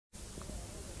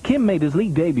Kim made his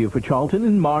league debut for Charlton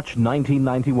in March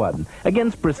 1991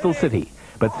 against Bristol City,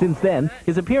 but since then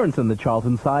his appearance in the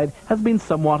Charlton side has been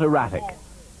somewhat erratic.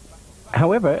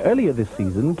 However, earlier this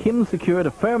season, Kim secured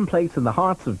a firm place in the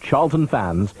hearts of Charlton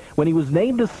fans when he was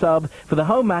named as sub for the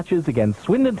home matches against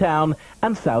Swindon Town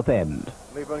and Southend.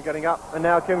 Leeburn getting up, and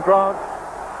now Kim Grant.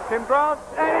 Kim Grant,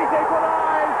 and he's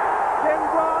equalised! Kim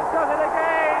Grant does it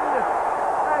again!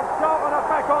 And Charlton are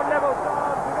back on level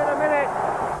terms within a minute.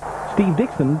 Steve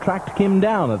Dixon tracked Kim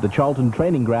down at the Charlton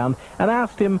training ground and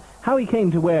asked him how he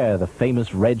came to wear the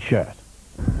famous red shirt.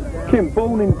 Kim,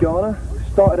 born in Ghana,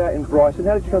 started out in Brighton.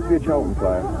 How did you come to be a Charlton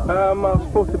player? I was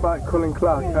supported by Colin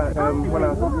Clark when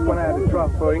I had a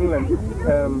draft for England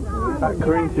at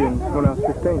Corinthians when I was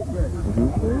 15.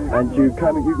 And you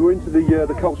were into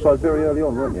the Colts side very early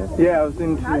on, weren't you? Yeah, I was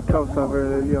into the Colts side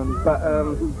very early on, but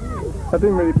I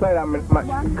didn't really play that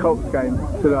much Colts game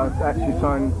until I actually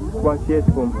signed YTS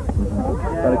for them.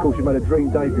 And of course you made a dream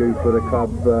debut for the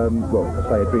club, well, I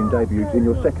say a dream debut,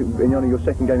 in only your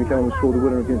second game you came on and scored the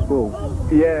winner against Wolves.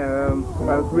 Yeah,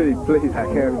 I was really pleased that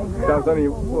game. I was only,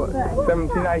 what,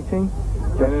 17, 18?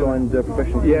 Just signed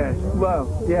professional? Yes, well,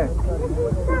 yeah.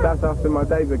 That's after my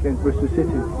debut against Bristol City.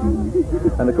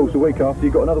 And of course the week after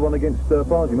you got another one against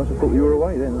Barnes. You must have thought you were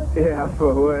away then. Yeah, I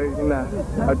thought, well, you know,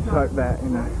 I just hoped that, you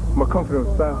know, my confidence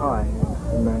was so high,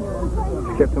 you know,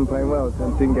 just kept on playing well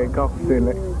and didn't get golf in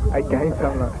like 8 games,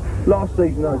 something like that. Last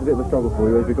season, that was a bit of a struggle for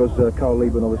you, because Carl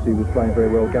Leeburn obviously was playing very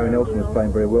well, Gary Nelson was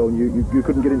playing very well, and you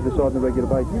couldn't get into the side on a regular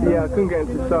basis. Yeah, I couldn't get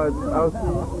into the side.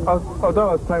 Although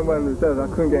I was playing well in the reserves, I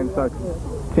couldn't get inside.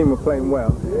 The team were playing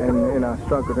well, and you know, I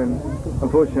struggled, and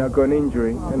unfortunately I got an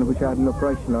injury, and which I had an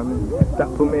operation on, and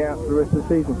that put me out for the rest of the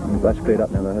season. That's cleared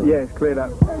up now, though, hasn't it? Yeah, it's cleared up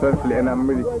perfectly, and I'm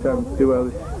really determined to do well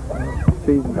this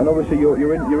season. And obviously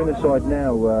you're in the side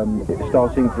now,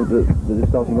 starting for the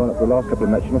starting lineup for the last couple of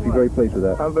matches. You must be very pleased with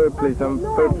that. I'm very pleased. I'm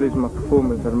very pleased with my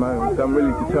performance at the moment. So I'm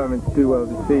really determined to do well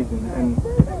this season, and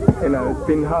you know, it's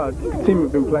been hard. The team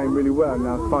have been playing really well, and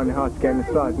I was finding it hard to get in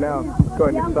the side. Now I've got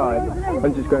in the side,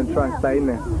 I'm just going to try and stay in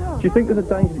there. Do you think there's a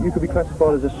danger that you could be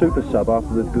classified as a super sub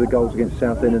after the goals against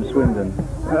Southend and Swindon?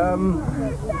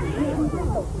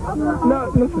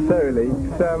 Not necessarily.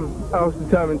 I was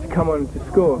determined to come on to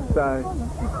score, so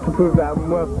to prove that I'm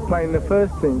worth playing the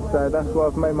first team. So that's why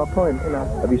I've made my point. You know.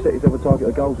 Have you set yourself a target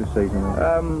of goals this season?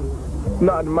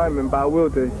 Not at the moment, but I will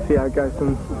do. See how it goes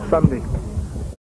on Sunday.